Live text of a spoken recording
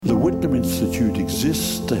Whitlam Institute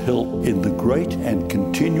exists to help in the great and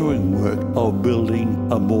continuing work of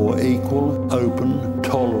building a more equal, open,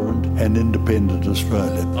 tolerant and independent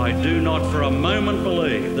Australia. I do not for a moment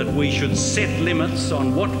believe that we should set limits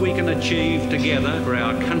on what we can achieve together for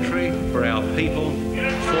our country, for our people,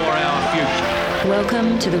 for our future.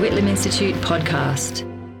 Welcome to the Whitlam Institute podcast.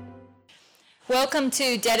 Welcome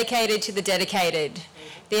to Dedicated to the Dedicated,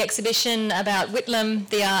 the exhibition about Whitlam,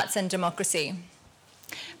 the arts and democracy.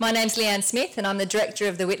 My name's Leanne Smith and I'm the director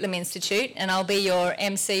of the Whitlam Institute, and I'll be your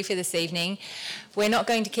MC for this evening. We're not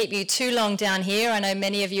going to keep you too long down here. I know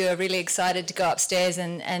many of you are really excited to go upstairs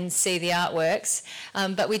and see the artworks,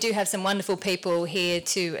 but we do have some wonderful people here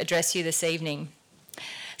to address you this evening.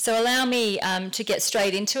 So allow me to get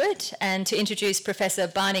straight into it and to introduce Professor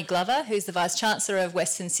Barney Glover, who's the Vice-Chancellor of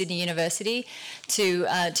Western Sydney University, to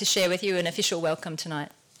share with you an official welcome tonight.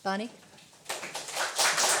 Barney?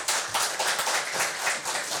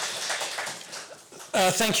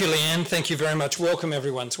 Thank you, Leanne. Thank you very much. Welcome,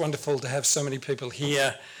 everyone. It's wonderful to have so many people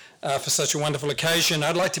here for such a wonderful occasion.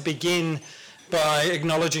 I'd like to begin by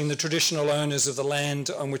acknowledging the traditional owners of the land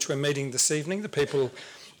on which we're meeting this evening, the people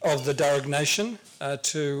of the Darug Nation,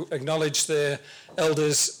 to acknowledge their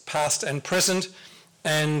elders past and present,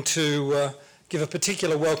 and to give a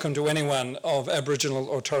particular welcome to anyone of Aboriginal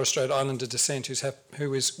or Torres Strait Islander descent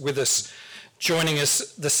who is with us, joining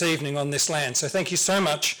us this evening on this land. So thank you so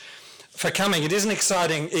much for coming. It is an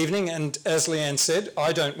exciting evening, and as Leanne said,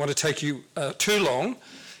 I don't want to take you too long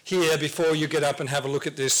here before you get up and have a look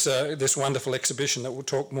at this wonderful exhibition that we'll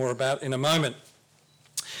talk more about in a moment.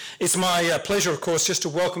 It's my pleasure, of course, just to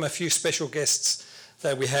welcome a few special guests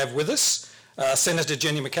that we have with us. Senator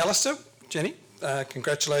Jenny McAllister. Jenny,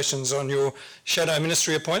 congratulations on your Shadow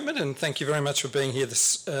Ministry appointment, and thank you very much for being here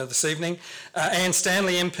this evening. Anne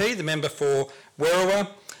Stanley MP, the member for Werriwa.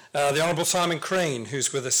 The Honourable Simon Crean,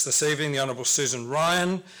 who's with us this evening, the Honourable Susan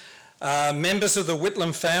Ryan, members of the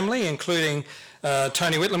Whitlam family, including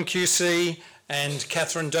Tony Whitlam QC and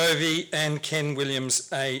Catherine Dovey and Kim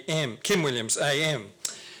Williams AM.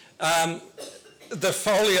 The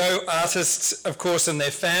folio artists, of course, and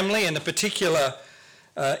their family, and a particular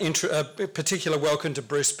welcome to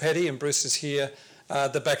Bruce Petty, and Bruce is here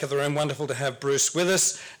at the back of the room. Wonderful to have Bruce with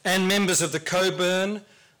us, and members of the Coburn,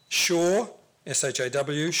 Shaw,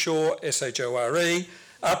 SHAW, Shaw, SHORE,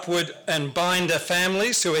 Upward and Binder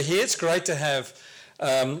families who are here. It's great to have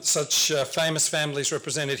such famous families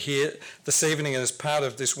represented here this evening as part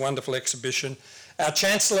of this wonderful exhibition. Our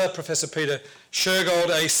Chancellor, Professor Peter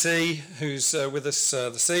Shergold AC, who's with us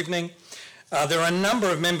this evening. There are a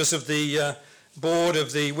number of members of the board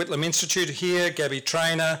of the Whitlam Institute here, Gabby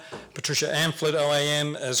Traynor, Patricia Amphlett,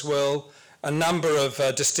 OAM as well, a number of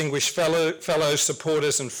distinguished fellow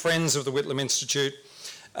supporters and friends of the Whitlam Institute.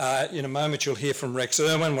 In a moment you'll hear from Rex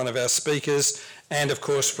Irwin, one of our speakers, and of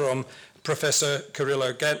course from Professor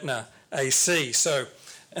Carrillo Gatner, AC. So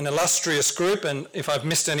an illustrious group, and if I've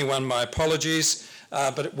missed anyone, my apologies,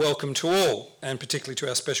 but welcome to all, and particularly to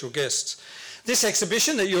our special guests. This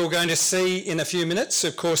exhibition that you're going to see in a few minutes,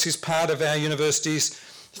 of course, is part of our university's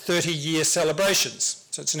 30-year celebrations.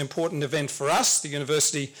 So it's an important event for us. The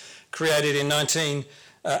university created in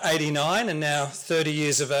 1989 and now 30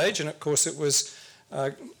 years of age, and of course it was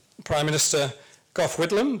Prime Minister Gough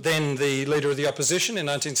Whitlam, then the Leader of the Opposition in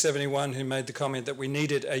 1971, who made the comment that we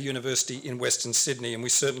needed a university in Western Sydney, and we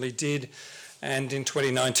certainly did. And in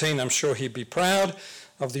 2019, I'm sure he'd be proud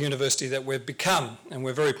of the university that we've become, and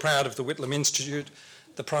we're very proud of the Whitlam Institute,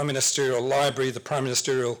 the Prime Ministerial Library, the Prime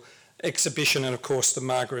Ministerial Exhibition, and of course the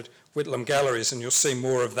Margaret Whitlam Galleries, and you'll see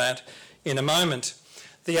more of that in a moment.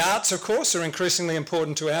 The arts, of course, are increasingly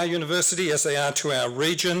important to our university as they are to our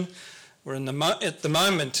region. We're at the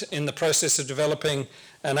moment in the process of developing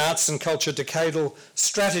an arts and culture decadal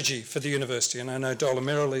strategy for the university, and I know Dola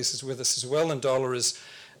Miralis is with us as well, and Dola is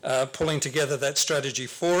pulling together that strategy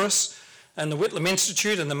for us. And the Whitlam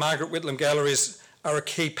Institute and the Margaret Whitlam Galleries are a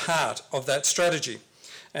key part of that strategy.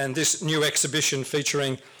 And this new exhibition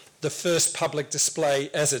featuring the first public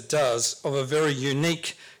display, as it does, of a very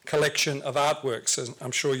unique collection of artworks, as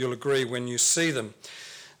I'm sure you'll agree when you see them.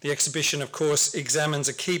 The exhibition, of course, examines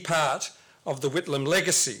a key part of the Whitlam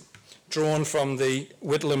legacy, drawn from the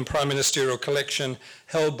Whitlam Prime Ministerial Collection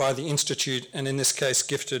held by the Institute, and in this case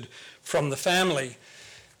gifted from the family.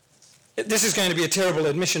 This is going to be a terrible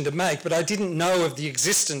admission to make, but I didn't know of the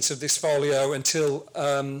existence of this folio until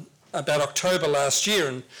about October last year,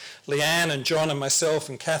 and Leanne and John and myself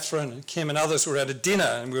and Catherine and Kim and others were at a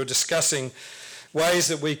dinner, and we were discussing ways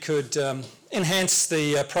that we could enhance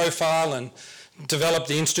the profile and develop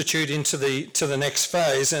the Institute into the next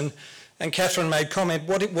phase. And Catherine made comment,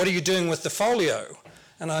 what are you doing with the folio?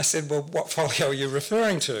 And I said, well, what folio are you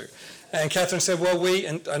referring to? And Catherine said, well,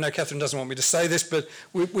 and I know Catherine doesn't want me to say this, but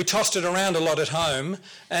we tossed it around a lot at home,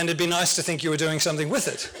 and it'd be nice to think you were doing something with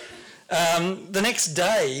it. The next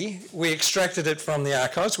day, we extracted it from the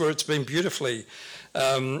archives, where it's been beautifully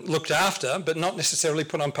looked after, but not necessarily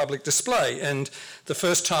put on public display. And the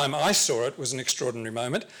first time I saw it was an extraordinary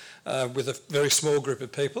moment with a very small group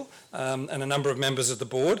of people and a number of members of the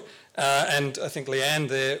board, and I think Leanne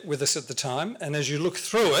there with us at the time. And as you look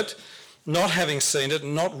through it, not having seen it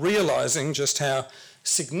and not realising just how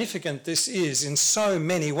significant this is in so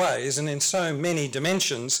many ways and in so many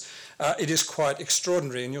dimensions, it is quite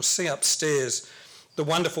extraordinary. And you'll see upstairs the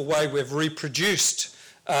wonderful way we've reproduced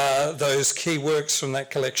those key works from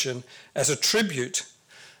that collection as a tribute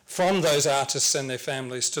from those artists and their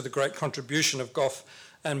families to the great contribution of Gough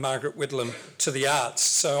and Margaret Whitlam to the arts.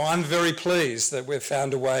 So I'm very pleased that we've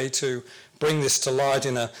found a way to bring this to light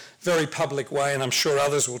in a very public way, and I'm sure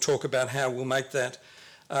others will talk about how we'll make that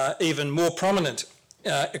even more prominent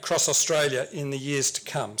across Australia in the years to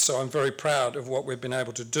come. So I'm very proud of what we've been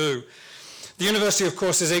able to do. The university, of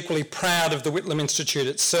course, is equally proud of the Whitlam Institute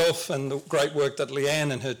itself and the great work that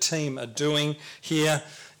Leanne and her team are doing here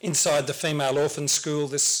inside the Female Orphan School,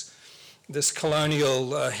 this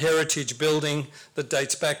colonial heritage building that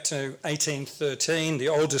dates back to 1813, the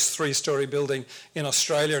oldest three-storey building in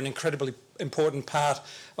Australia, an incredibly important part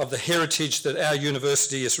of the heritage that our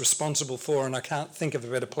university is responsible for, and I can't think of a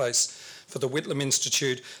better place for the Whitlam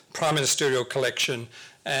Institute, Prime Ministerial Collection,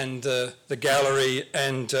 and the gallery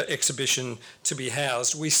and exhibition to be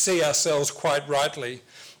housed. We see ourselves quite rightly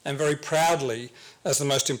and very proudly as the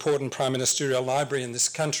most important Prime Ministerial library in this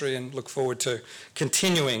country, and look forward to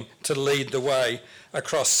continuing to lead the way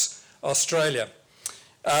across Australia.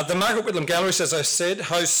 The Margaret Whitlam Galleries, as I said,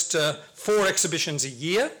 host 4 exhibitions a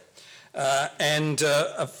year and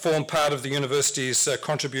form part of the university's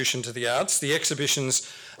contribution to the arts. The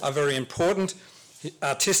exhibitions are very important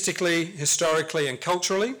artistically, historically and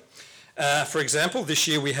culturally. For example, this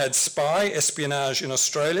year we had Spy, Espionage in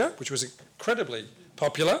Australia, which was incredibly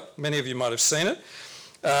popular. Many of you might have seen it.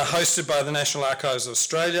 Hosted by the National Archives of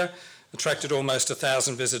Australia, attracted almost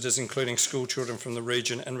 1,000 visitors, including school children from the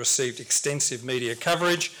region, and received extensive media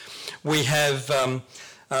coverage. We have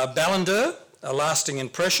Ballender, A Lasting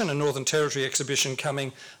Impression, a Northern Territory exhibition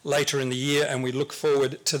coming later in the year, and we look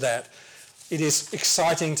forward to that. It is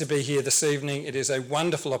exciting to be here this evening. It is a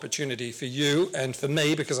wonderful opportunity for you and for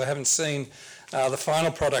me, because I haven't seen the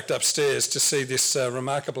final product upstairs, to see this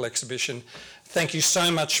remarkable exhibition. Thank you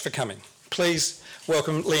so much for coming. Please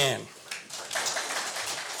welcome Leanne.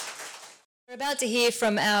 We're about to hear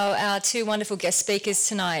from our 2 wonderful guest speakers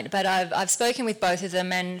tonight, but I've spoken with both of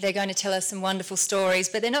them and they're going to tell us some wonderful stories,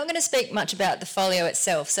 but they're not going to speak much about the folio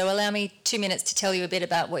itself, so allow me 2 minutes to tell you a bit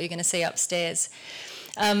about what you're going to see upstairs.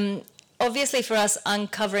 Obviously for us,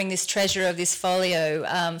 uncovering this treasure of this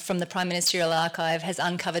folio from the Prime Ministerial Archive has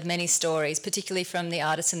uncovered many stories, particularly from the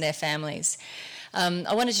artists and their families.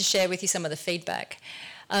 I wanted to share with you some of the feedback.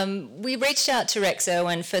 We reached out to Rex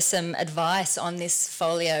Irwin for some advice on this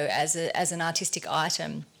folio as an artistic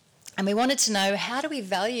item, and we wanted to know, how do we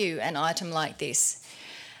value an item like this?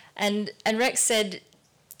 And Rex said,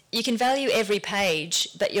 you can value every page,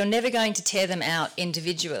 but you're never going to tear them out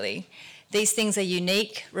individually. These things are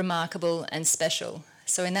unique, remarkable and special.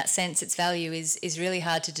 So in that sense, its value is really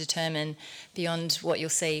hard to determine beyond what you'll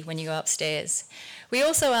see when you go upstairs. We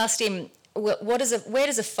also asked him, where does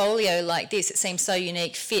a folio like this, it seems so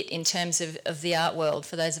unique, fit in terms of the art world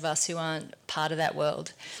for those of us who aren't part of that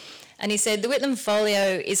world? And he said, the Whitlam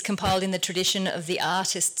folio is compiled in the tradition of the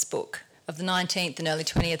artist's book of the 19th and early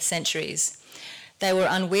 20th centuries. They were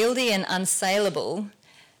unwieldy and unsaleable,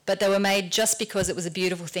 but they were made just because it was a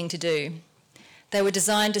beautiful thing to do. They were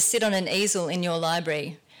designed to sit on an easel in your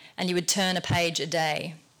library, and you would turn a page a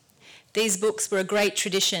day. These books were a great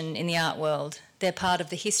tradition in the art world. They're part of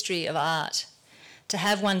the history of art. To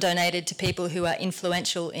have one donated to people who are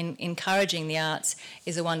influential in encouraging the arts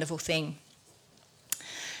is a wonderful thing.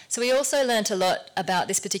 So we also learnt a lot about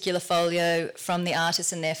this particular folio from the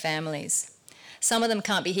artists and their families. Some of them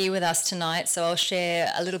can't be here with us tonight, so I'll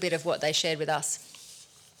share a little bit of what they shared with us.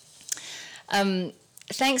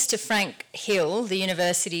 Thanks to Frank Hill, the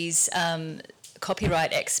university's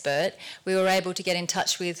copyright expert, we were able to get in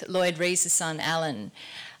touch with Lloyd Rees' son, Alan.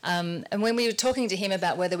 And when we were talking to him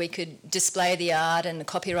about whether we could display the art and the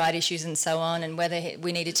copyright issues and so on, and whether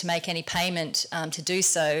we needed to make any payment to do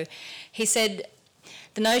so, he said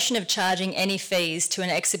the notion of charging any fees to an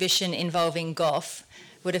exhibition involving Gough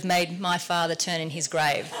would have made my father turn in his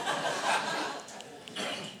grave.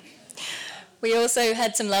 We also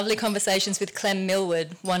had some lovely conversations with Clem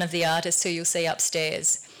Millward, one of the artists who you'll see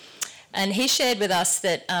upstairs. And he shared with us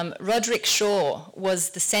that Roderick Shaw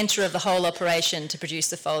was the centre of the whole operation to produce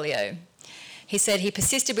the folio. He said he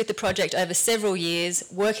persisted with the project over several years,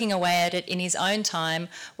 working away at it in his own time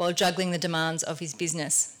while juggling the demands of his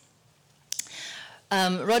business.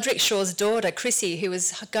 Roderick Shaw's daughter, Chrissy, who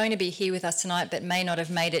was going to be here with us tonight but may not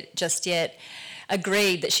have made it just yet,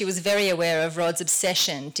 agreed that she was very aware of Rod's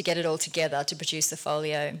obsession to get it all together to produce the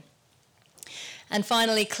folio. And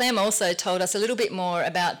finally, Clem also told us a little bit more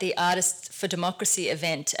about the Artists for Democracy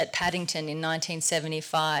event at Paddington in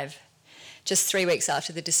 1975, just 3 weeks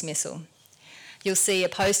after the dismissal. You'll see a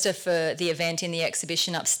poster for the event in the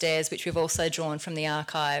exhibition upstairs, which we've also drawn from the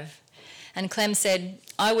archive. And Clem said,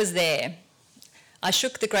 "I was there. I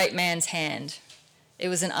shook the great man's hand. It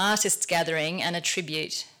was an artists' gathering and a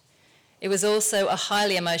tribute. It was also a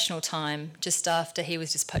highly emotional time just after he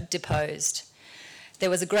was deposed.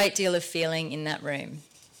 There was a great deal of feeling in that room."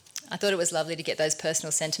 I thought it was lovely to get those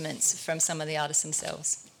personal sentiments from some of the artists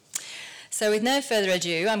themselves. So with no further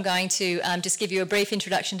ado, I'm going to just give you a brief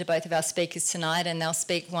introduction to both of our speakers tonight, and they'll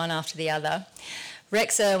speak one after the other.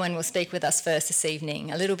 Rex Irwin will speak with us first this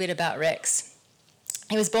evening. A little bit about Rex.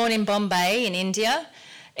 He was born in Bombay in India,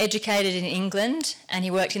 educated in England, and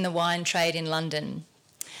he worked in the wine trade in London.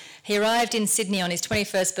 He arrived in Sydney on his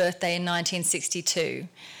 21st birthday in 1962.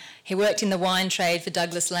 He worked in the wine trade for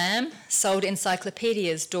Douglas Lamb, sold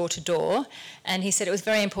encyclopedias door to door, and he said it was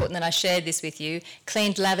very important that I shared this with you,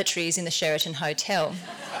 cleaned lavatories in the Sheraton Hotel.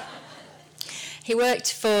 He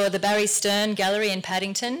worked for the Barry Stern Gallery in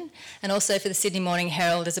Paddington and also for the Sydney Morning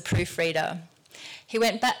Herald as a proofreader. He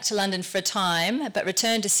went back to London for a time, but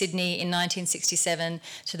returned to Sydney in 1967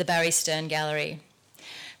 to the Barry Stern Gallery.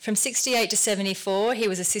 From 68 to 74, he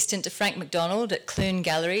was assistant to Frank McDonald at Clune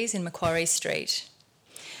Galleries in Macquarie Street.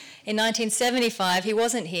 In 1975, he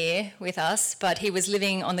wasn't here with us, but he was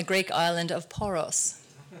living on the Greek island of Poros.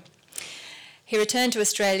 He returned to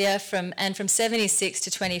Australia from 76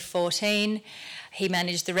 to 2014, he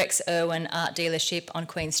managed the Rex Irwin art dealership on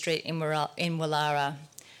Queen Street in Woollahra.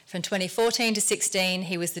 From 2014 to 16,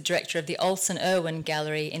 he was the director of the Olsen Irwin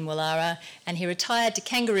Gallery in Woollahra, and he retired to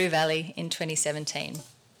Kangaroo Valley in 2017.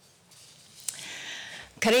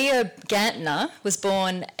 Carrillo Gantner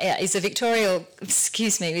is a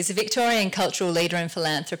Victorian cultural leader and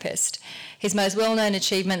philanthropist. His most well-known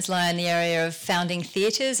achievements lie in the area of founding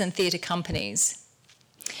theatres and theatre companies.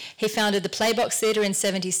 He founded the Playbox Theatre in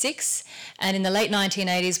 1976, and in the late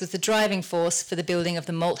 1980s was the driving force for the building of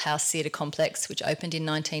the Malthouse Theatre Complex, which opened in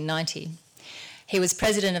 1990. He was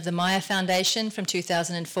president of the Myer Foundation from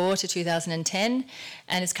 2004 to 2010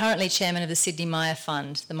 and is currently chairman of the Sydney Myer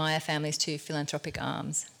Fund, the Myer family's two philanthropic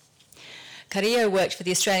arms. Carrillo worked for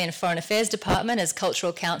the Australian Foreign Affairs Department as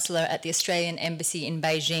cultural counsellor at the Australian Embassy in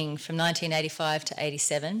Beijing from 1985 to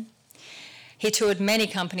 87. He toured many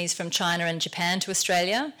companies from China and Japan to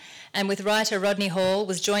Australia, and with writer Rodney Hall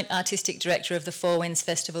was joint artistic director of the Four Winds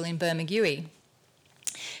Festival in Bermagui.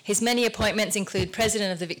 His many appointments include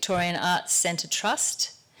President of the Victorian Arts Centre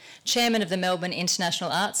Trust, Chairman of the Melbourne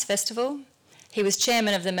International Arts Festival. He was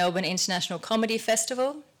Chairman of the Melbourne International Comedy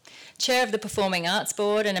Festival, Chair of the Performing Arts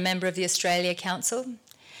Board and a member of the Australia Council.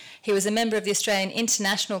 He was a member of the Australian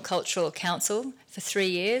International Cultural Council for 3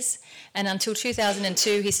 years, and until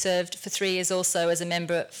 2002 he served for 3 years also as a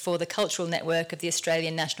member for the Cultural Network of the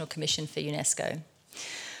Australian National Commission for UNESCO.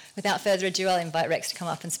 Without further ado, I'll invite Rex to come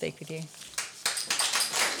up and speak with you.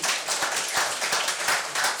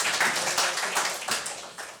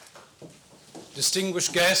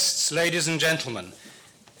 Distinguished guests, ladies and gentlemen,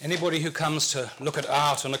 anybody who comes to look at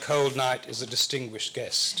art on a cold night is a distinguished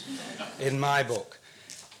guest in my book.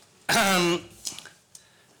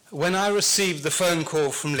 When I received the phone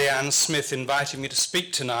call from Leanne Smith inviting me to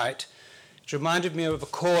speak tonight, it reminded me of a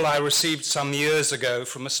call I received some years ago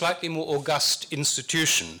from a slightly more august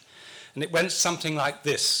institution, and it went something like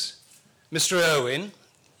this. Mr. Irwin,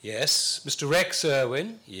 yes. Mr. Rex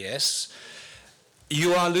Irwin, yes.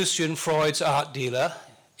 You are Lucian Freud's art dealer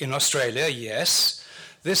in Australia, yes.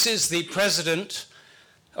 This is the president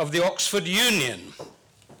of the Oxford Union.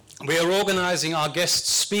 We are organising our guest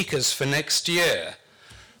speakers for next year.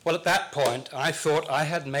 Well, at that point, I thought I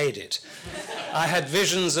had made it. I had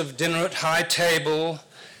visions of dinner at high table,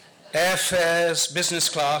 airfares, business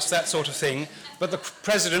class, that sort of thing. But the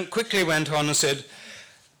president quickly went on and said,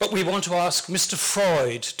 but we want to ask Mr.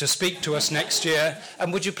 Freud to speak to us next year,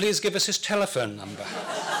 and would you please give us his telephone number?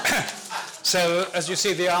 So, as you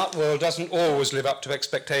see, the art world doesn't always live up to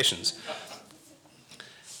expectations.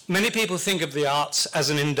 Many people think of the arts as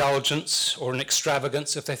an indulgence or an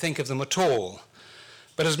extravagance if they think of them at all.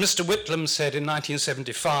 But as Mr. Whitlam said in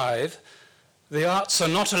 1975, the arts are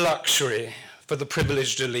not a luxury for the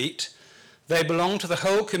privileged elite. They belong to the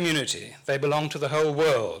whole community. They belong to the whole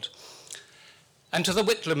world. And to the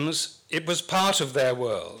Whitlams, it was part of their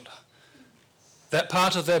world, that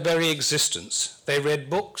part of their very existence. They read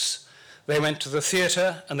books, they went to the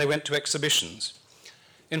theatre, and they went to exhibitions.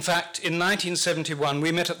 In fact, in 1971,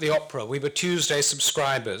 we met at the opera. We were Tuesday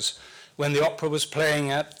subscribers when the opera was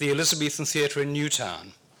playing at the Elizabethan Theatre in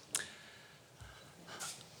Newtown.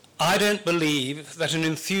 I don't believe that an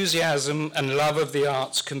enthusiasm and love of the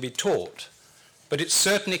arts can be taught, but it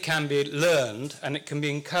certainly can be learned, and it can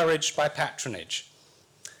be encouraged by patronage.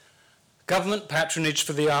 Government patronage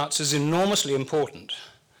for the arts is enormously important,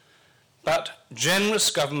 but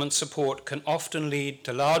generous government support can often lead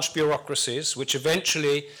to large bureaucracies, which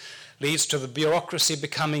eventually leads to the bureaucracy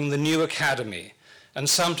becoming the new academy, and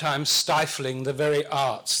sometimes stifling the very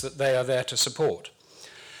arts that they are there to support.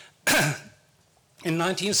 In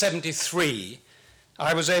 1973,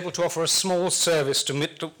 I was able to offer a small service to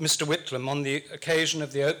Mr. Whitlam on the occasion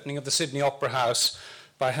of the opening of the Sydney Opera House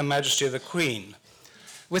by Her Majesty the Queen.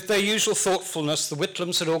 With their usual thoughtfulness, the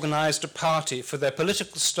Whitlams had organised a party for their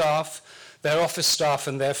political staff, their office staff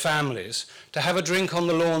and their families to have a drink on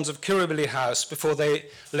the lawns of Kirribilli House before they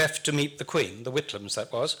left to meet the Queen, the Whitlams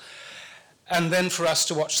that was, and then for us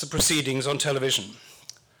to watch the proceedings on television.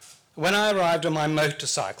 When I arrived on my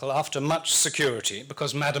motorcycle after much security,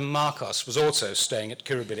 because Madame Marcos was also staying at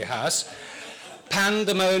Kirribilli House,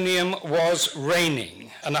 pandemonium was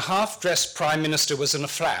reigning, and a half-dressed Prime Minister was in a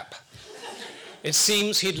flap. It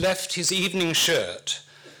seems he'd left his evening shirt.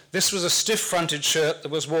 This was a stiff-fronted shirt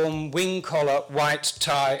that was worn wing collar, white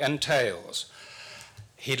tie and tails.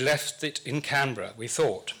 He'd left it in Canberra, we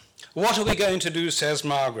thought. "What are we going to do?" says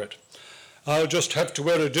Margaret. "I'll just have to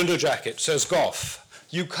wear a dinner jacket," says Gough.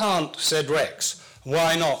 "You can't," said Rex.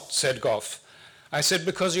 "Why not?" said Gough. I said,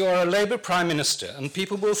 "Because you are a Labour Prime Minister and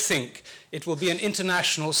people will think it will be an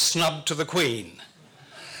international snub to the Queen."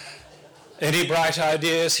 "Any bright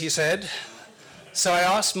ideas?" he said. So I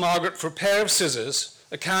asked Margaret for a pair of scissors,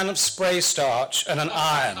 a can of spray starch and an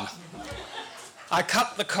iron. I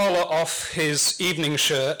cut the collar off his evening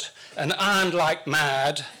shirt and ironed like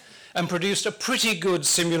mad and produced a pretty good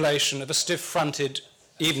simulation of a stiff-fronted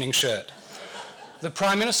evening shirt. The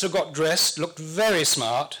Prime Minister got dressed, looked very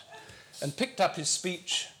smart, and picked up his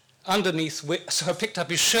speech underneath which, so picked up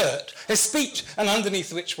his shirt, his speech, and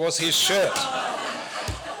underneath which was his shirt.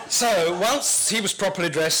 So once he was properly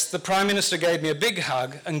dressed, the Prime Minister gave me a big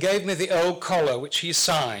hug and gave me the old collar which he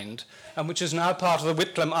signed and which is now part of the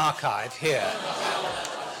Whitlam archive here.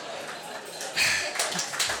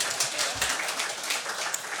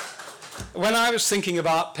 When I was thinking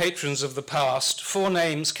about patrons of the past, 4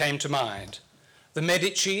 names came to mind: the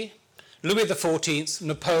Medici, Louis XIV,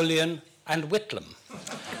 Napoleon, and Whitlam.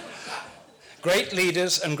 Great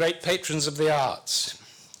leaders and great patrons of the arts.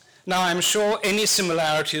 Now, I'm sure any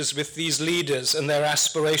similarities with these leaders and their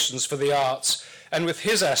aspirations for the arts and with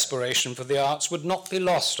his aspiration for the arts would not be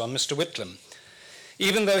lost on Mr. Whitlam,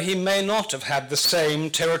 even though he may not have had the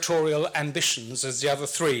same territorial ambitions as the other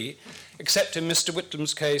 3, except in Mr.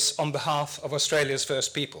 Whitlam's case on behalf of Australia's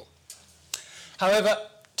first people. However,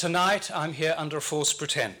 tonight I'm here under a false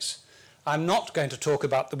pretense. I'm not going to talk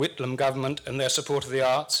about the Whitlam government and their support of the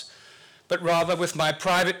arts, but rather with my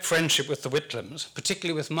private friendship with the Whitlams,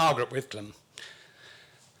 particularly with Margaret Whitlam,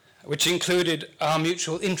 which included our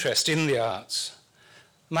mutual interest in the arts.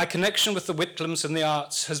 My connection with the Whitlams and the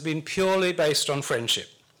arts has been purely based on friendship.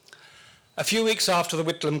 A few weeks after the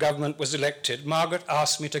Whitlam government was elected, Margaret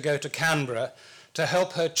asked me to go to Canberra to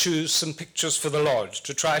help her choose some pictures for the lodge,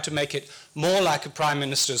 to try to make it more like a Prime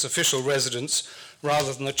Minister's official residence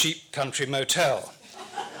rather than a cheap country motel.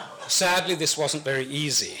 Sadly, this wasn't very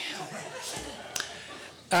easy.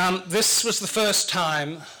 This was the first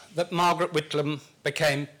time that Margaret Whitlam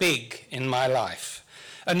became big in my life.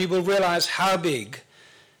 And you will realize how big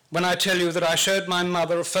when I tell you that I showed my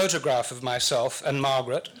mother a photograph of myself and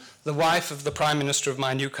Margaret, the wife of the Prime Minister of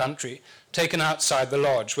my new country, taken outside the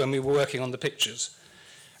lodge when we were working on the pictures.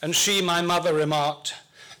 And she, my mother, remarked,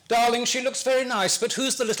 "Darling, she looks very nice, but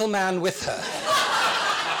who's the little man with her?"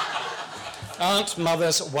 Aren't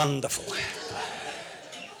mothers wonderful?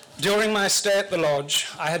 During my stay at the lodge,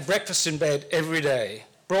 I had breakfast in bed every day,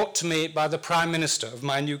 brought to me by the Prime Minister of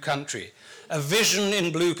my new country, a vision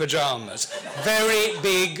in blue pyjamas, very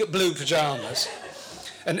big blue pyjamas.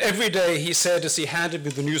 And every day he said, as he handed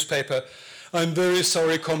me the newspaper, "I'm very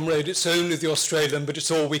sorry, comrade, it's only the Australian, but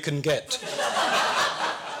it's all we can get."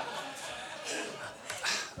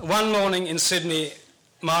 One morning in Sydney,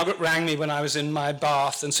 Margaret rang me when I was in my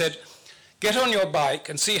bath and said, Get on your bike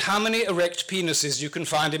and see how many erect penises you can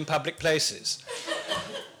find in public places.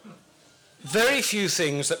 Very few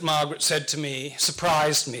things that Margaret said to me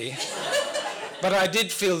surprised me, but I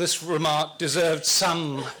did feel this remark deserved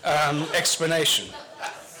some explanation.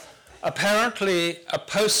 Apparently, a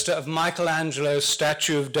poster of Michelangelo's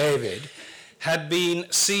statue of David had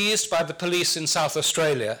been seized by the police in South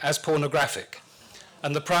Australia as pornographic,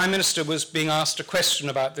 and the Prime Minister was being asked a question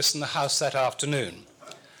about this in the House that afternoon.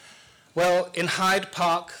 Well, in Hyde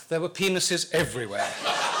Park, there were penises everywhere.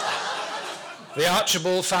 The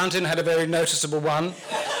Archibald Fountain had a very noticeable one,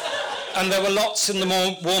 and there were lots in the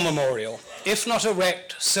War Memorial. If not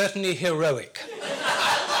erect, certainly heroic.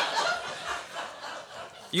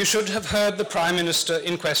 You should have heard the Prime Minister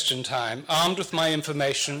in question time, armed with my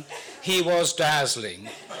information. He was dazzling,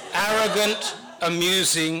 arrogant,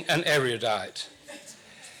 amusing, and erudite.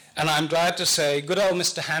 And I'm glad to say good old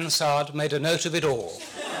Mr. Hansard made a note of it all.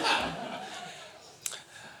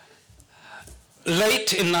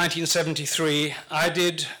 Late in 1973, I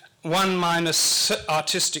did one minor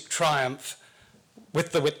artistic triumph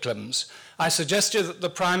with the Whitlams. I suggested that the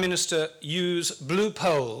Prime Minister use blue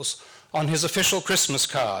poles on his official Christmas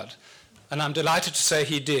card, and I'm delighted to say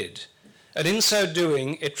he did. And in so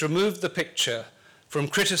doing, it removed the picture from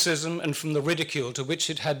criticism and from the ridicule to which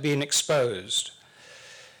it had been exposed.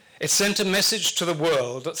 It sent a message to the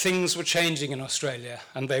world that things were changing in Australia,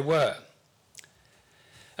 and they were.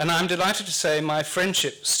 And I'm delighted to say my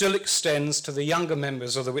friendship still extends to the younger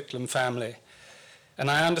members of the Whitlam family, and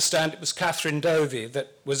I understand it was Catherine Dovey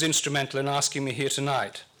that was instrumental in asking me here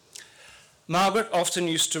tonight. Margaret often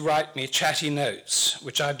used to write me chatty notes,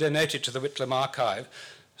 which I've donated to the Whitlam archive,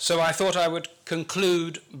 so I thought I would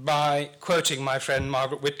conclude by quoting my friend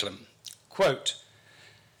Margaret Whitlam. Quote,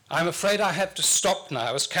 "I'm afraid I have to stop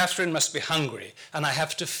now as Catherine must be hungry and I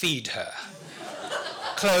have to feed her."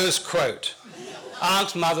 Close quote.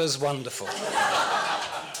 Aunt Mother's wonderful.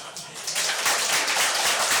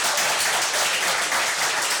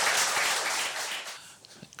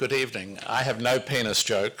 Good evening. I have no penis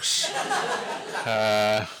jokes,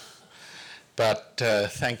 but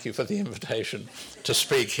thank you for the invitation to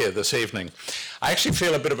speak here this evening. I actually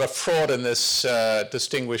feel a bit of a fraud in this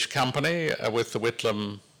distinguished company with the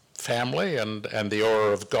Whitlam family and the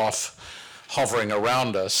aura of Gough hovering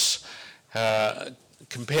around us.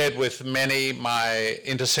 Compared with many, my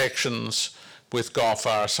intersections with Gough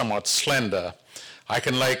are somewhat slender. I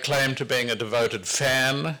can lay claim to being a devoted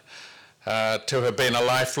fan, to have been a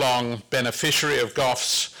lifelong beneficiary of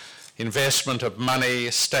Gough's investment of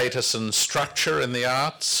money, status, and structure in the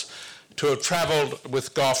arts, to have travelled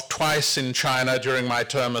with Gough twice in China during my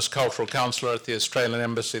term as cultural counsellor at the Australian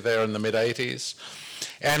Embassy there in the mid-80s,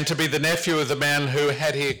 and to be the nephew of the man who,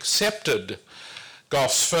 had he accepted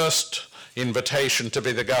Gough's first invitation to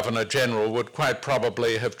be the Governor-General, would quite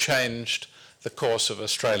probably have changed the course of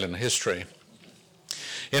Australian history.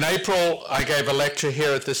 In April, I gave a lecture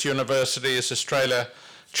here at this university's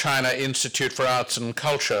Australia-China Institute for Arts and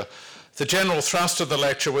Culture. The general thrust of the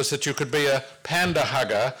lecture was that you could be a panda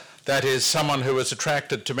hugger, that is, someone who was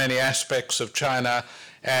attracted to many aspects of China,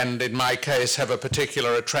 and in my case have a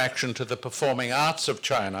particular attraction to the performing arts of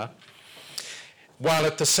China, while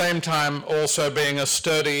at the same time also being a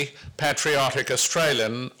sturdy, patriotic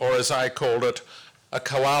Australian, or as I called it, a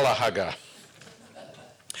koala hugger.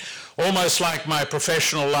 Almost like my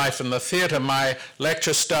professional life in the theatre, my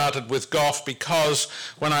lecture started with Gough because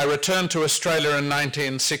when I returned to Australia in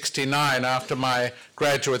 1969 after my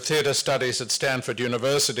graduate theatre studies at Stanford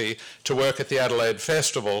University to work at the Adelaide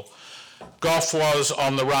Festival, Gough was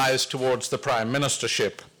on the rise towards the Prime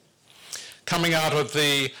Ministership. Coming out of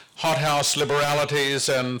the hothouse liberalities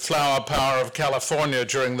and flower power of California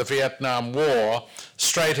during the Vietnam War,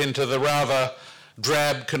 straight into the rather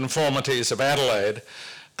drab conformities of Adelaide,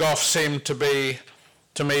 Gough seemed to me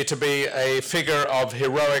to be a figure of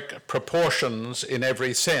heroic proportions in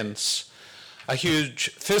every sense. A huge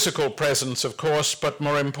physical presence, of course, but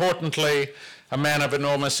more importantly, a man of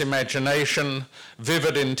enormous imagination,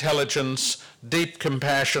 vivid intelligence, deep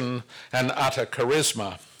compassion, and utter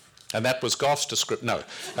charisma. And that was Gough's description. No.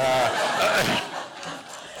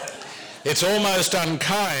 It's almost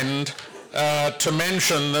unkind to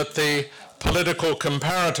mention that the political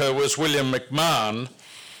comparator was William McMahon,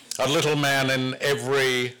 a little man in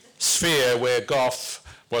every sphere where Gough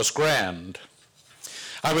was grand.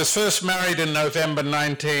 I was first married in November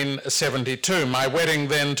 1972. My wedding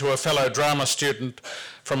then to a fellow drama student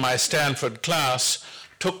from my Stanford class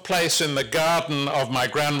took place in the garden of my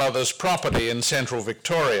grandmother's property in central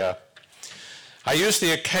Victoria. I used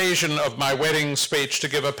the occasion of my wedding speech to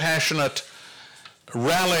give a passionate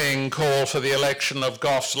rallying call for the election of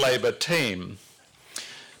Gough's Labor team.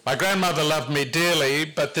 My grandmother loved me dearly,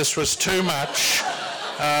 but this was too much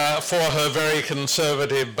for her very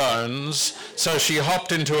conservative bones, so she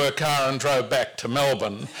hopped into her car and drove back to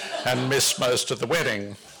Melbourne and missed most of the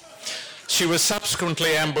wedding. She was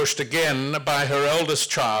subsequently ambushed again by her eldest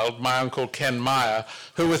child, my uncle Ken Meyer,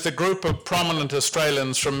 who with a group of prominent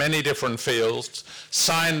Australians from many different fields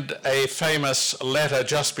signed a famous letter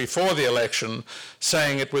just before the election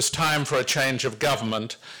saying it was time for a change of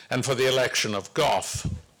government and for the election of Gough.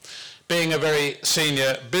 Being a very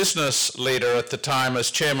senior business leader at the time as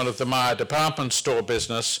chairman of the Meyer department store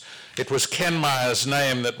business, it was Ken Meyer's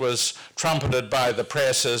name that was trumpeted by the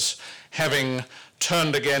press as having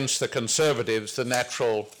turned against the Conservatives, the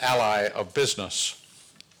natural ally of business.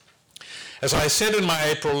 As I said in my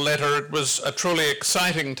April letter, it was a truly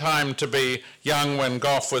exciting time to be young when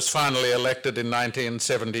Gough was finally elected in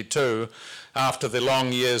 1972 after the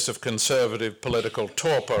long years of Conservative political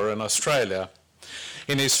torpor in Australia.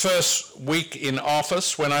 In his first week in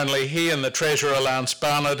office, when only he and the Treasurer Lance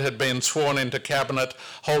Barnard had been sworn into Cabinet,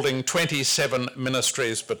 holding 27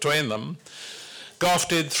 ministries between them, Gough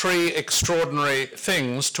did three extraordinary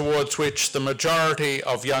things towards which the majority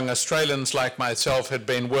of young Australians like myself had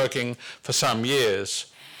been working for some years.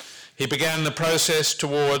 He began the process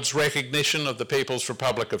towards recognition of the People's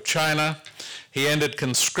Republic of China. He ended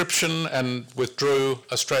conscription and withdrew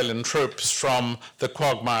Australian troops from the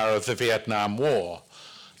quagmire of the Vietnam War.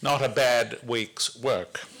 Not a bad week's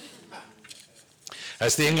work.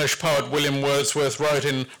 As the English poet William Wordsworth wrote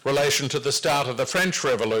in relation to the start of the French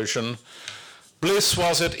Revolution, "Bliss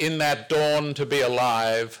was it in that dawn to be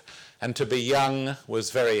alive, and to be young was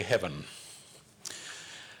very heaven."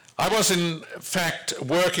 I was in fact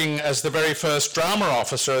working as the very first drama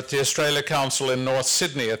officer at the Australia Council in North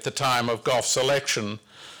Sydney at the time of Gough's election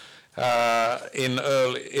in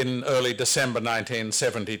early December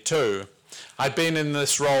 1972. I'd been in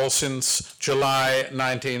this role since July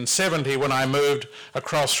 1970 when I moved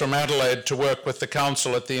across from Adelaide to work with the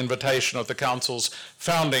Council at the invitation of the Council's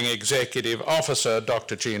founding executive officer,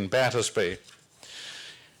 Dr. Jean Battersby.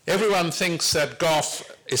 Everyone thinks that Gough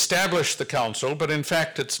established the Council, but in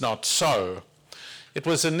fact it's not so. It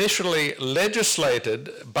was initially legislated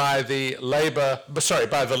by the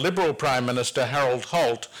Liberal Prime Minister Harold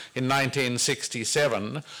Holt in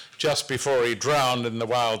 1967, just before he drowned in the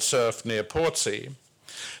wild surf near Portsea.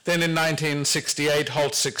 Then in 1968,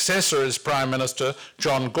 Holt's successor as Prime Minister,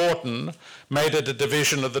 John Gorton, made it a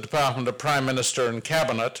division of the Department of Prime Minister and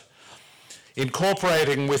Cabinet,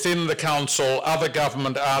 incorporating within the Council other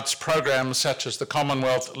government arts programs such as the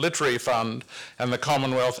Commonwealth Literary Fund and the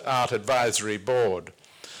Commonwealth Art Advisory Board.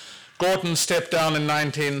 Gorton stepped down in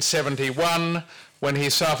 1971 when he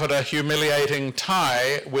suffered a humiliating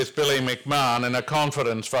tie with Billy McMahon in a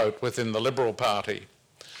confidence vote within the Liberal Party.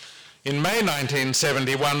 In May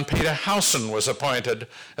 1971, Peter Howson was appointed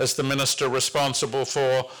as the minister responsible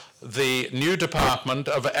for the new Department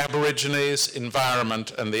of Aborigines,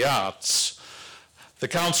 Environment and the Arts. The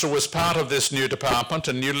Council was part of this new department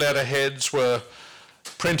and new letterheads were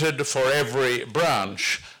printed for every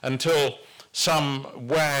branch until some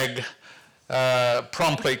wag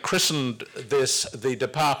promptly christened this the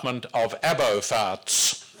Department of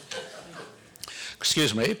Abo-Farts.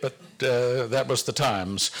 Excuse me, but that was the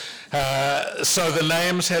times. So the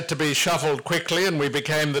names had to be shuffled quickly and we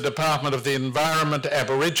became the Department of the Environment,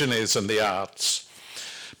 Aborigines and the Arts.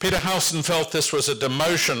 Peter Howson felt this was a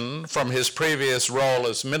demotion from his previous role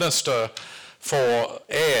as Minister for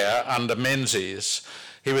Air under Menzies.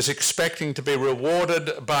 He was expecting to be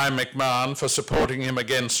rewarded by McMahon for supporting him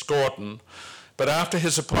against Gorton, but after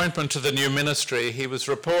his appointment to the new ministry, he was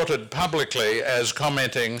reported publicly as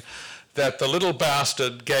commenting that the little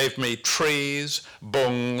bastard gave me trees,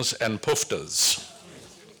 bungs, and poofters.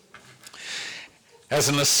 As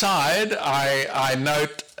an aside, I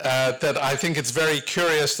note that I think it's very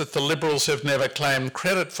curious that the Liberals have never claimed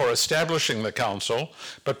credit for establishing the Council,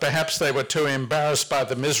 but perhaps they were too embarrassed by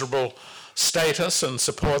the miserable status and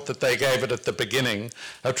support that they gave it at the beginning,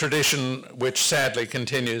 a tradition which sadly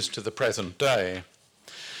continues to the present day.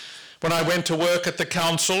 When I went to work at the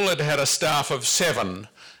Council, it had a staff of 7,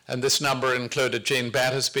 and this number included Jean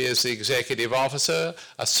Battersby as the executive officer,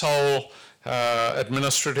 a sole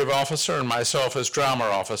administrative officer, and myself as drama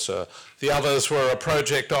officer. The others were a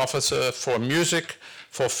project officer for music,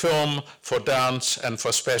 for film, for dance, and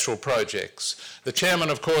for special projects. The chairman,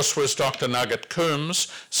 of course, was Dr. Nugget Coombs,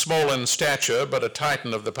 small in stature but a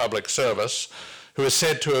titan of the public service, who is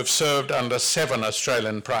said to have served under 7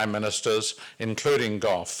 Australian prime ministers, including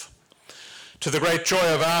Gough. To the great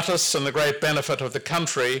joy of artists and the great benefit of the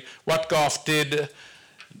country, what Gough did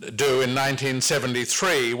do in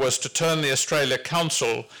 1973 was to turn the Australia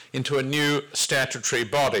Council into a new statutory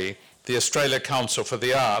body, the Australia Council for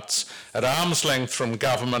the Arts, at arm's length from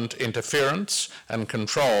government interference and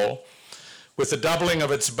control, with the doubling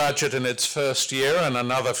of its budget in its first year and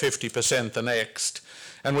another 50% the next,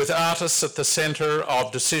 and with artists at the centre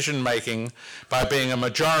of decision-making by being a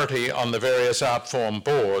majority on the various art form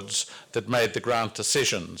boards that made the grant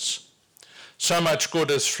decisions. So much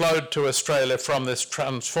good has flowed to Australia from this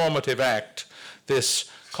transformative act,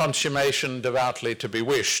 this consummation devoutly to be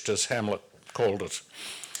wished, as Hamlet called it.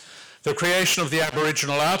 The creation of the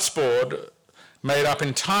Aboriginal Arts Board, made up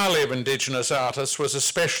entirely of Indigenous artists, was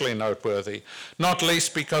especially noteworthy, not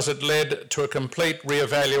least because it led to a complete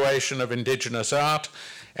re-evaluation of Indigenous art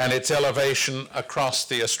and its elevation across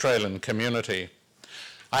the Australian community.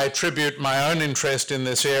 I attribute my own interest in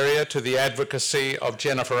this area to the advocacy of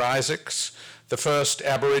Jennifer Isaacs, the first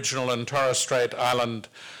Aboriginal and Torres Strait Island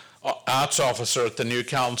arts officer at the new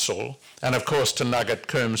council, and of course to Nugget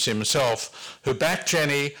Coombs himself, who backed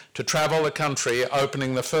Jenny to travel the country,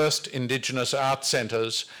 opening the first Indigenous art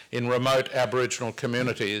centres in remote Aboriginal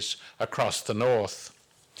communities across the north.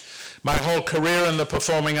 My whole career in the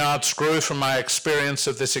performing arts grew from my experience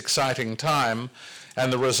of this exciting time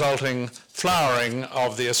and the resulting flowering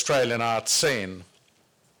of the Australian arts scene.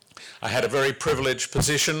 I had a very privileged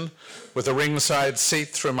position with a ringside seat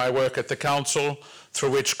through my work at the council,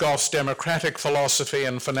 through which Gough's democratic philosophy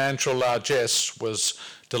and financial largesse was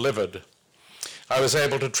delivered. I was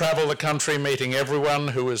able to travel the country meeting everyone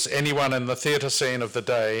who was anyone in the theatre scene of the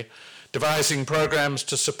day, devising programs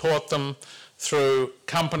to support them through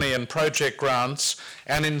company and project grants,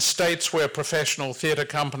 and in states where professional theatre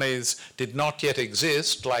companies did not yet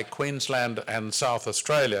exist, like Queensland and South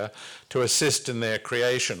Australia, to assist in their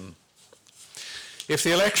creation. If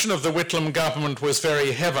the election of the Whitlam government was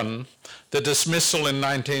very heaven, the dismissal in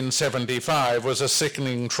 1975 was a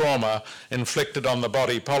sickening trauma inflicted on the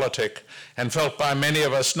body politic and felt by many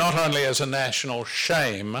of us not only as a national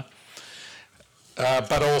shame,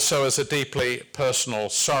 but also as a deeply personal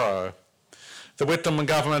sorrow. The Whitlam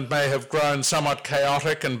government may have grown somewhat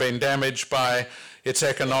chaotic and been damaged by its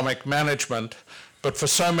economic management, but for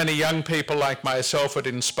so many young people like myself, it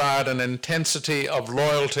inspired an intensity of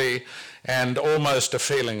loyalty and almost a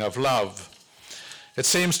feeling of love. It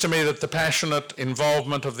seems to me that the passionate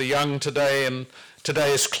involvement of the young today in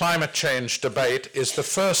today's climate change debate is the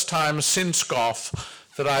first time since Gough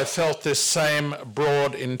that I've felt this same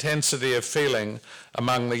broad intensity of feeling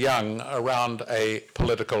among the young around a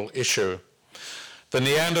political issue. The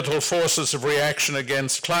Neanderthal forces of reaction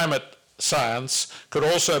against climate science could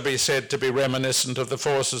also be said to be reminiscent of the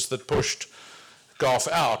forces that pushed Gough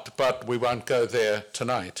out, but we won't go there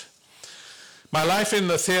tonight. My life in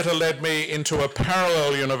the theatre led me into a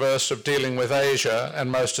parallel universe of dealing with Asia, and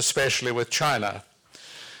most especially with China.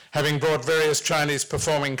 Having brought various Chinese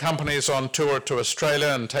performing companies on tour to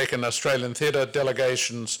Australia and taken Australian theatre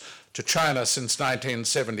delegations to China since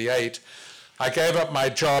 1978, I gave up my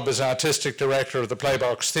job as artistic director of the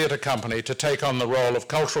Playbox Theatre Company to take on the role of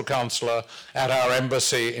cultural counsellor at our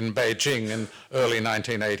embassy in Beijing in early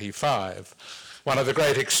 1985. One of the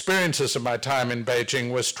great experiences of my time in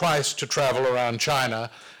Beijing was twice to travel around China,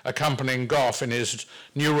 accompanying Gough in his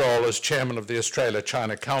new role as chairman of the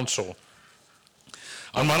Australia-China Council.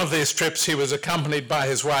 On one of these trips, he was accompanied by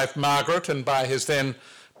his wife, Margaret, and by his then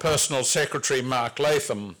personal secretary, Mark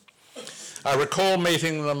Latham. I recall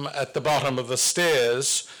meeting them at the bottom of the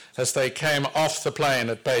stairs as they came off the plane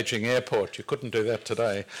at Beijing Airport. You couldn't do that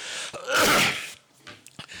today.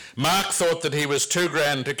 Mark thought that he was too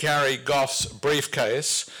grand to carry Gough's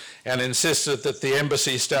briefcase and insisted that the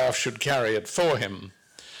embassy staff should carry it for him.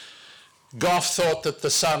 Gough thought that the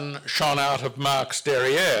sun shone out of Mark's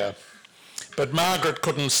derriere, but Margaret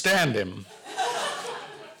couldn't stand him.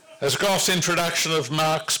 As Gough's introduction of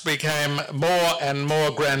Mark's became more and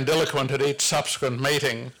more grandiloquent at each subsequent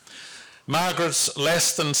meeting, Margaret's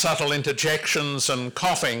less than subtle interjections and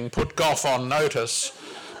coughing putting Gough on notice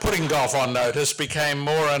became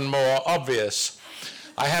more and more obvious.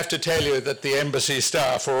 I have to tell you that the embassy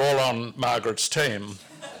staff were all on Margaret's team.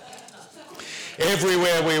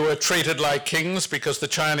 Everywhere we were treated like kings because the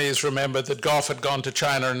Chinese remembered that Gough had gone to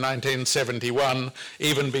China in 1971,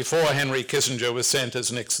 even before Henry Kissinger was sent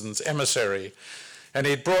as Nixon's emissary. And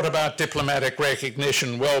he'd brought about diplomatic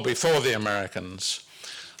recognition well before the Americans.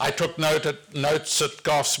 I took notes at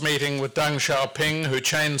Gough's meeting with Deng Xiaoping, who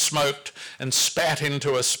chain-smoked and spat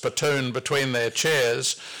into a spittoon between their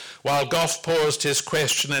chairs, while Gough paused his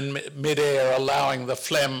question in mid-air, allowing the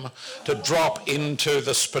phlegm to drop into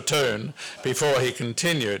the spittoon before he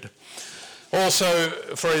continued. Also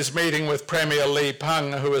for his meeting with Premier Li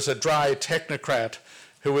Peng, who was a dry technocrat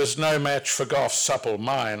who was no match for Gough's supple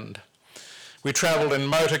mind. We travelled in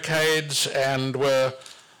motorcades and were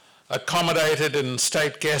accommodated in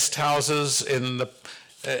state guest houses in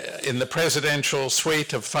the presidential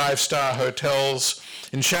suite of five-star hotels.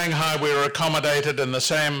 In Shanghai, we were accommodated in the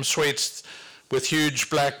same suites with huge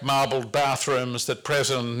black marbled bathrooms that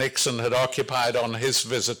President Nixon had occupied on his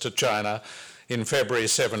visit to China in February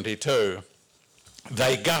 72.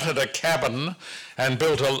 They gutted a cabin and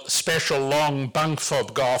built a special long bunk for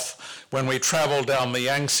Gough when we travelled down the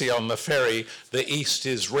Yangtze on the ferry, the East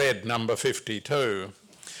is Red, number 52.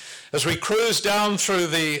 As we cruised down through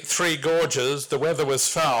the Three Gorges, the weather was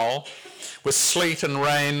foul, with sleet and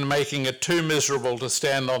rain making it too miserable to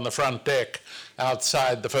stand on the front deck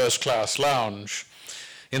outside the first-class lounge.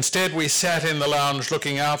 Instead, we sat in the lounge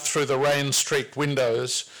looking out through the rain-streaked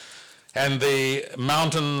windows and the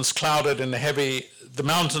mountains shrouded in heavy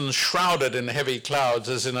clouds,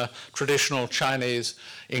 as in a traditional Chinese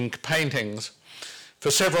ink paintings.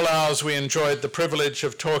 For several hours we enjoyed the privilege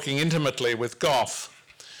of talking intimately with Gough.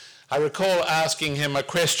 I recall asking him a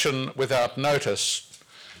question without notice.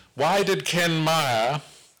 Why did Ken Myer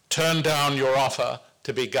turn down your offer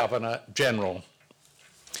to be Governor General?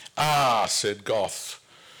 Ah, said Gough,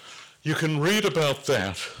 you can read about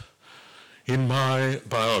that in my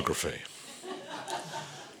biography.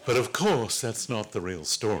 But of course, that's not the real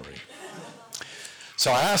story.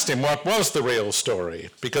 So I asked him what was the real story,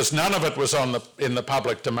 because none of it was in the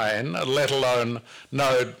public domain, let alone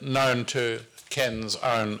known to Ken's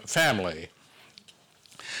own family.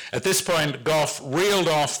 At this point, Gough reeled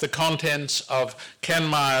off the contents of Ken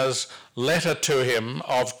Myer's letter to him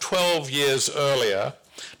of 12 years earlier,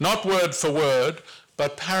 not word for word,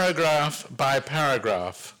 but paragraph by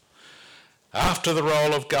paragraph. After the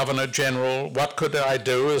role of Governor General, what could I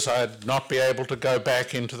do, as I'd not be able to go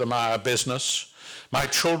back into the Myer business? My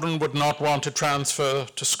children would not want to transfer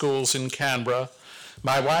to schools in Canberra.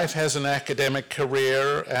 My wife has an academic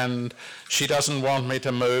career and she doesn't want me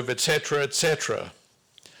to move, etc., etc.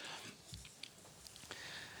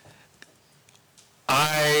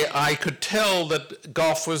 I could tell that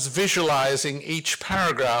Gough was visualizing each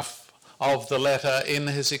paragraph of the letter in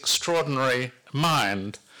his extraordinary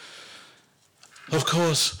mind. Of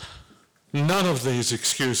course, none of these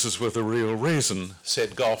excuses were the real reason,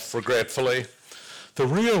 said Gough regretfully. The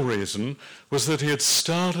real reason was that he had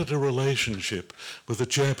started a relationship with a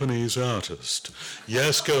Japanese artist,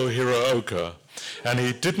 Yasuko Hiraoka, and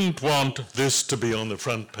he didn't want this to be on the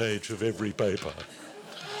front page of every paper.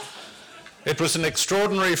 It was an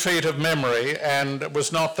extraordinary feat of memory and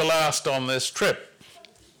was not the last on this trip.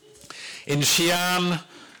 In Xi'an,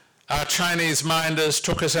 our Chinese minders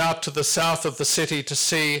took us out to the south of the city to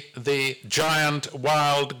see the giant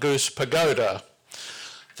wild goose pagoda.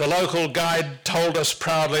 The local guide told us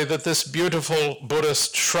proudly that this beautiful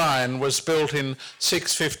Buddhist shrine was built in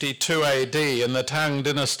 652 AD in the Tang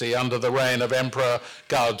dynasty under the reign of Emperor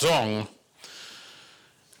Gaozong.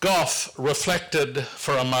 Gough reflected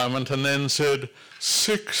for a moment and then said,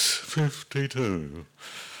 652.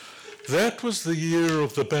 That was the year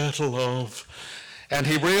of the Battle of... And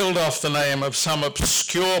he reeled off the name of some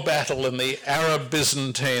obscure battle in the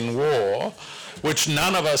Arab-Byzantine War, which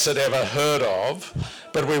none of us had ever heard of,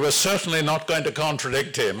 but we were certainly not going to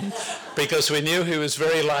contradict him because we knew he was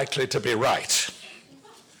very likely to be right.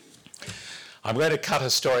 I'm going to cut a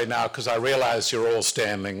story now because I realize you're all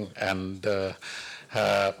standing, and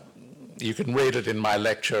you can read it in my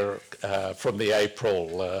lecture from the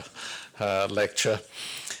April lecture.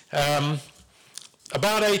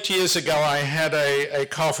 About 8 years ago, I had a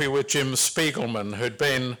coffee with Jim Spiegelman, who'd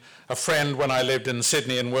been a friend when I lived in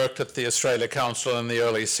Sydney and worked at the Australia Council in the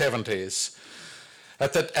early 70s.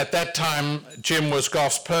 At that time, Jim was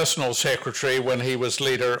Gough's personal secretary when he was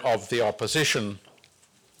leader of the opposition.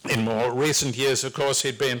 In more recent years, of course,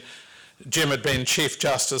 Jim had been Chief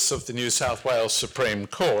Justice of the New South Wales Supreme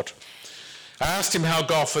Court. I asked him how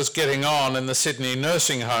Gough was getting on in the Sydney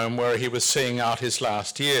nursing home where he was seeing out his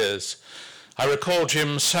last years. I recall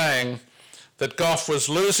Jim saying that Gough was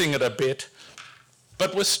losing it a bit,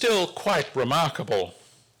 but was still quite remarkable.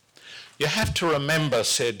 You have to remember,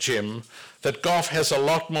 said Jim, that Gough has a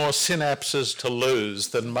lot more synapses to lose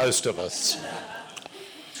than most of us.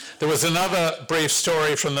 There was another brief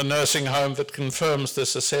story from the nursing home that confirms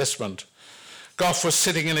this assessment. Gough was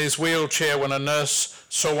sitting in his wheelchair when a nurse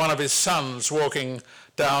saw one of his sons walking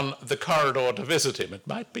down the corridor to visit him. It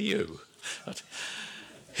might be you.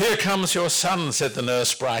 "Here comes your son," said the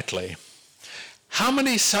nurse brightly. "How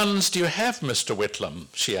many sons do you have, Mr. Whitlam?"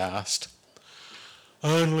 she asked.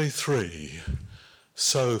 "Only 3,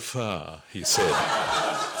 so far," he said.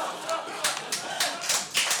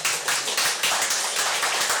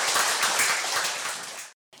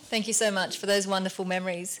 Thank you so much for those wonderful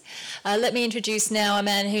memories. Let me introduce now a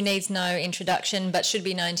man who needs no introduction but should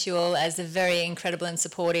be known to you all as the very incredible and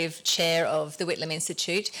supportive chair of the Whitlam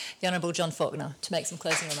Institute, the Honourable John Faulkner, to make some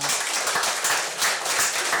closing remarks.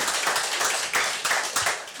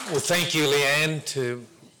 Well, thank you, Leanne, to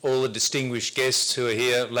all the distinguished guests who are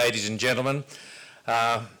here, ladies and gentlemen.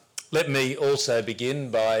 Let me also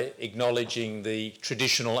begin by acknowledging the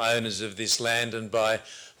traditional owners of this land and by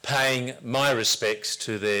paying my respects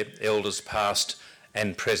to their elders past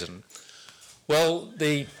and present. Well,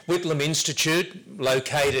 the Whitlam Institute,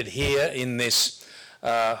 located here in this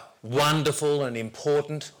wonderful and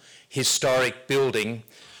important historic building,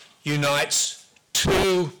 unites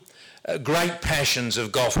 2 great passions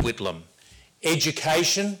of Gough Whitlam: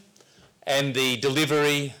 education and the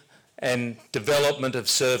delivery and development of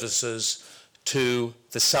services to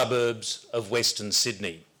the suburbs of Western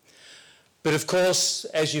Sydney. But of course,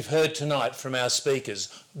 as you've heard tonight from our speakers,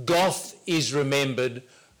 Gough is remembered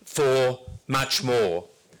for much more.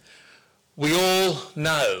 We all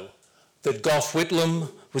know that Gough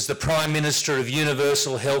Whitlam was the Prime Minister of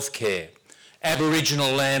Universal Healthcare,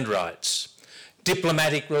 Aboriginal land rights,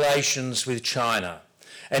 diplomatic relations with China,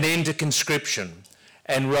 an end to conscription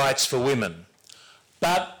and rights for women.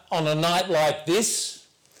 But on a night like this,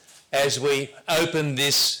 as we open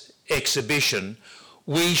this exhibition,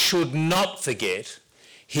 we should not forget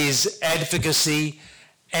his advocacy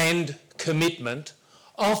and commitment,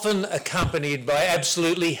 often accompanied by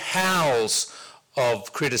absolutely howls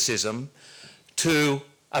of criticism, to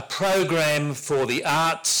a program for the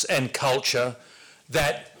arts and culture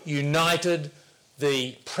that united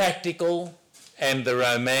the practical and the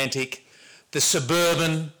romantic, the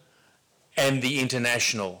suburban and the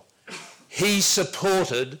international. He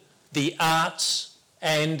supported the arts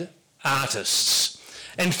and artists.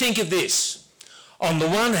 And think of this. On the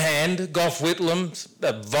one hand, Gough Whitlam's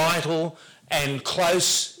vital and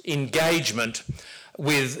close engagement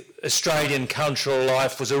with Australian cultural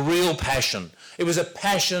life was a real passion. It was a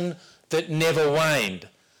passion that never waned.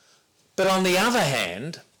 But on the other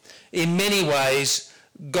hand, in many ways,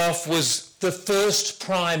 Gough was the first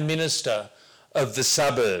Prime Minister of the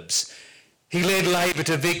suburbs. He led Labor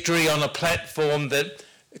to victory on a platform that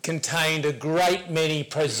contained a great many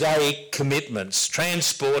prosaic commitments: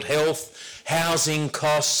 transport, health, housing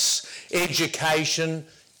costs, education,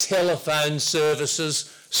 telephone services,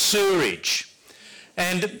 sewerage.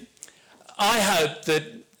 And I hope that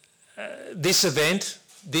this event,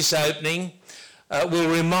 this opening, will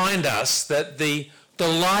remind us that the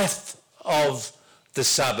life of the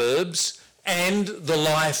suburbs and the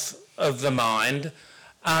life of the mind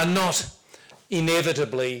are not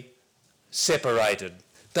inevitably separated.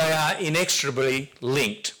 They are inextricably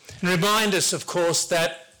linked. And remind us, of course,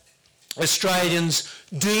 that Australians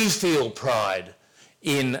do feel pride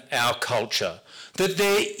in our culture, that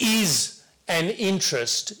there is an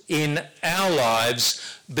interest in our lives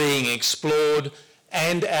being explored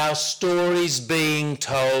and our stories being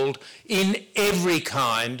told in every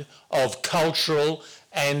kind of cultural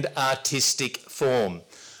and artistic form.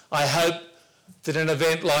 I hope that an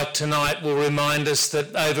event like tonight will remind us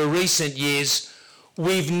that over recent years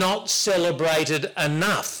we've not celebrated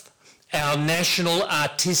enough our national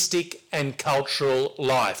artistic and cultural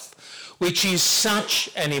life, which is such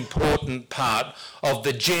an important part of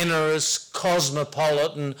the generous,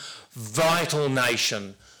 cosmopolitan, vital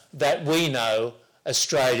nation that we know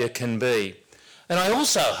Australia can be. And I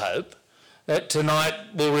also hope that tonight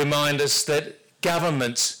will remind us that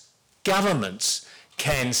governments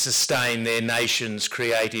can sustain their nation's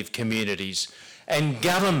creative communities, and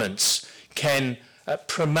governments can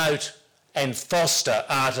promote and foster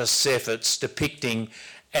artists' efforts depicting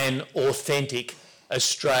an authentic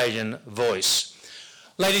Australian voice.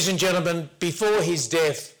 Ladies and gentlemen, before his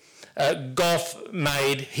death, Gough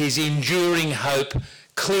made his enduring hope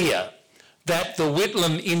clear that the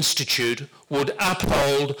Whitlam Institute would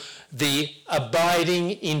uphold the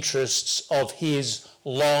abiding interests of his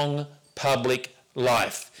long public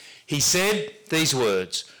life. He said these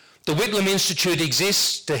words: "The Whitlam Institute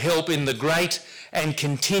exists to help in the great and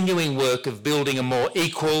continuing work of building a more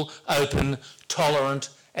equal, open, tolerant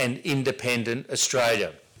and independent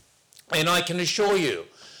Australia." And I can assure you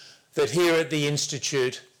that here at the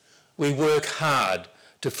Institute we work hard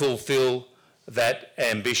to fulfil that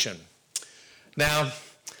ambition. Now,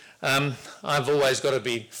 I've always got to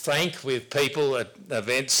be frank with people at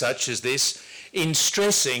events such as this in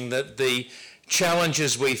stressing that the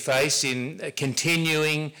challenges we face in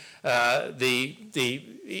continuing the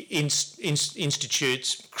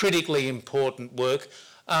Institute's critically important work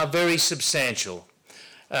are very substantial.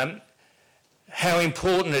 How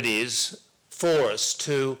important it is for us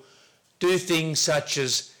to do things such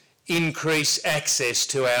as increase access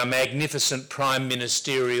to our magnificent prime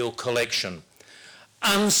ministerial collection,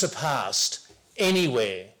 unsurpassed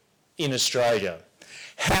anywhere in Australia.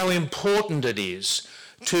 How important it is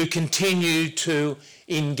to continue to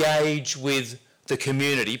engage with the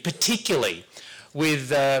community, particularly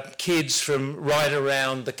with kids from right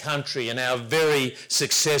around the country and our very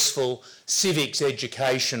successful civics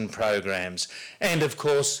education programs, and of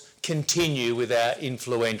course continue with our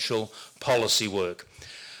influential policy work.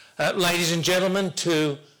 Ladies and gentlemen,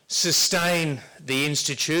 to sustain the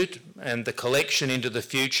Institute and the collection into the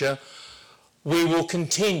future, we will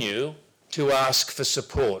continue to ask for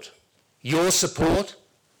support. Your support,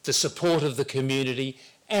 the support of the community,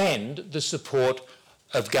 and the support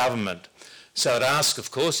of government. So I'd ask,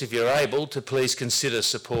 of course, if you're able, to please consider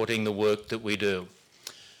supporting the work that we do.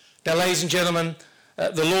 Now, ladies and gentlemen,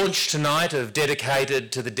 the launch tonight of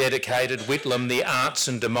Dedicated to the Dedicated, Whitlam, the Arts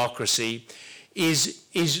and Democracy,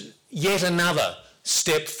 is yet another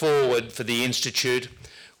step forward for the Institute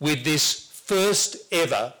with this first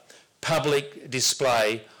ever public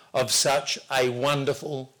display of such a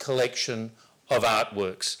wonderful collection of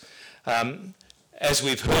artworks. As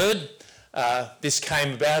we've heard, this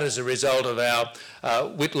came about as a result of our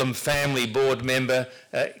Whitlam family board member,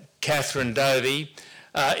 Catherine Dovey,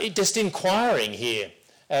 just inquiring here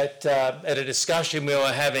at a discussion we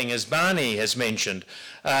were having, as Barney has mentioned,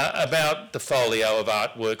 about the folio of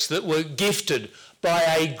artworks that were gifted by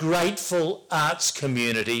a grateful arts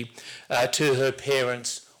community to her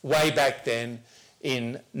parents way back then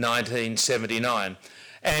in 1979.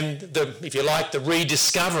 And if you like, the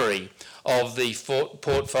rediscovery of the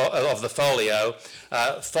folio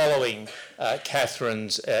following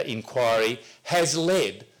Catherine's inquiry has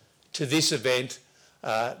led to this event,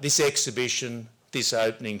 this exhibition, this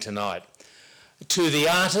opening tonight. To the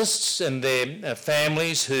artists and their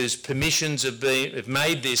families whose permissions have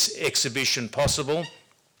made this exhibition possible,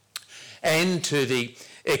 and to the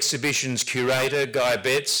exhibition's curator, Guy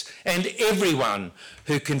Betts, and everyone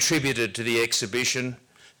who contributed to the exhibition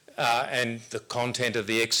and the content of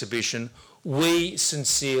the exhibition, we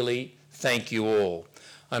sincerely thank you all.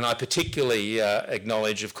 And I particularly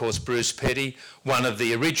acknowledge, of course, Bruce Petty, one of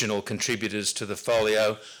the original contributors to the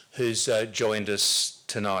folio, who's joined us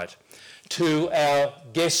tonight. To our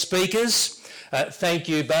guest speakers, thank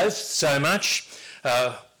you both so much.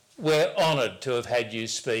 We're honoured to have had you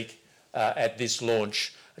speak at this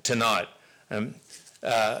launch tonight.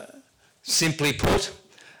 Simply put,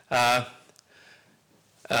 and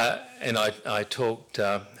I talked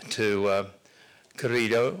to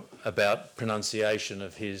Querido about pronunciation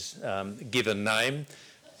of his given name.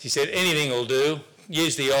 He said, anything will do.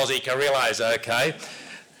 Use the Aussie, Carrillo's okay.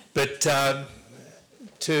 But to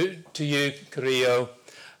you, Querido,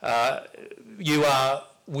 you are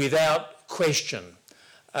without question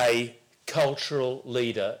a cultural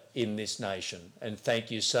leader in this nation, and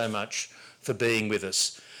thank you so much for being with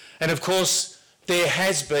us. And of course, there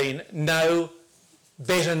has been no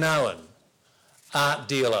better known art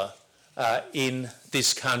dealer in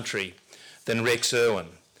this country than Rex Irwin.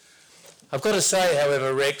 I've got to say,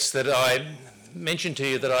 however, Rex, that I mentioned to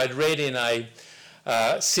you that I'd read in a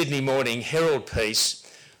Sydney Morning Herald piece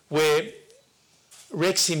where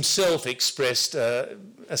Rex himself expressed a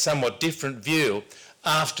somewhat different view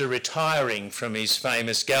after retiring from his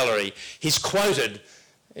famous gallery. He's quoted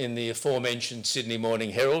in the aforementioned Sydney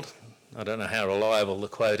Morning Herald. I don't know how reliable the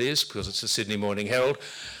quote is because it's the Sydney Morning Herald.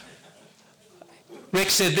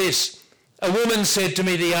 Rex said this, a woman said to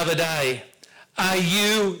me the other day, are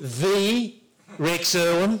you the Rex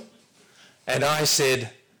Irwin? And I said,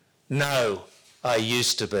 no, I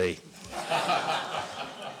used to be.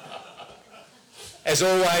 As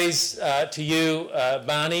always, to you,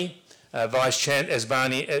 Barney, Glover,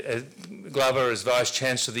 as Vice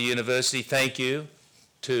Chancellor of the University, thank you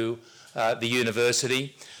to the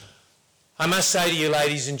University. I must say to you,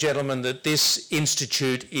 ladies and gentlemen, that this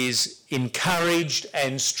institute is encouraged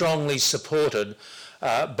and strongly supported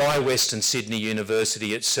by Western Sydney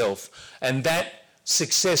University itself. And that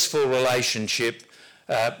successful relationship,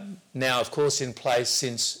 now of course in place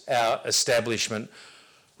since our establishment,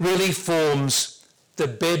 really forms the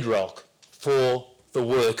bedrock for the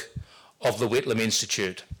work of the Whitlam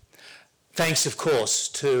Institute. Thanks, of course,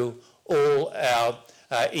 to all our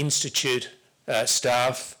Institute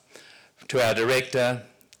staff, to our director,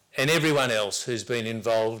 and everyone else who's been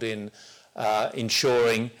involved in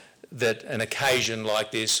ensuring that an occasion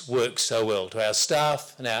like this works so well. To our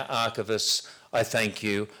staff and our archivists, I thank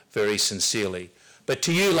you very sincerely. But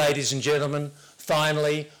to you, ladies and gentlemen,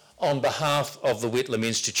 finally, on behalf of the Whitlam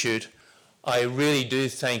Institute, I really do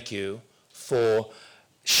thank you for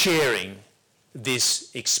sharing this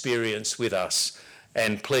experience with us,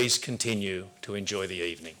 and please continue to enjoy the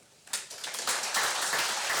evening.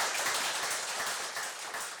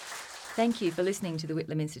 Thank you for listening to the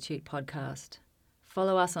Whitlam Institute podcast.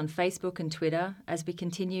 Follow us on Facebook and Twitter as we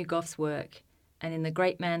continue Goff's work, and in the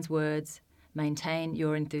great man's words, maintain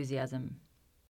your enthusiasm.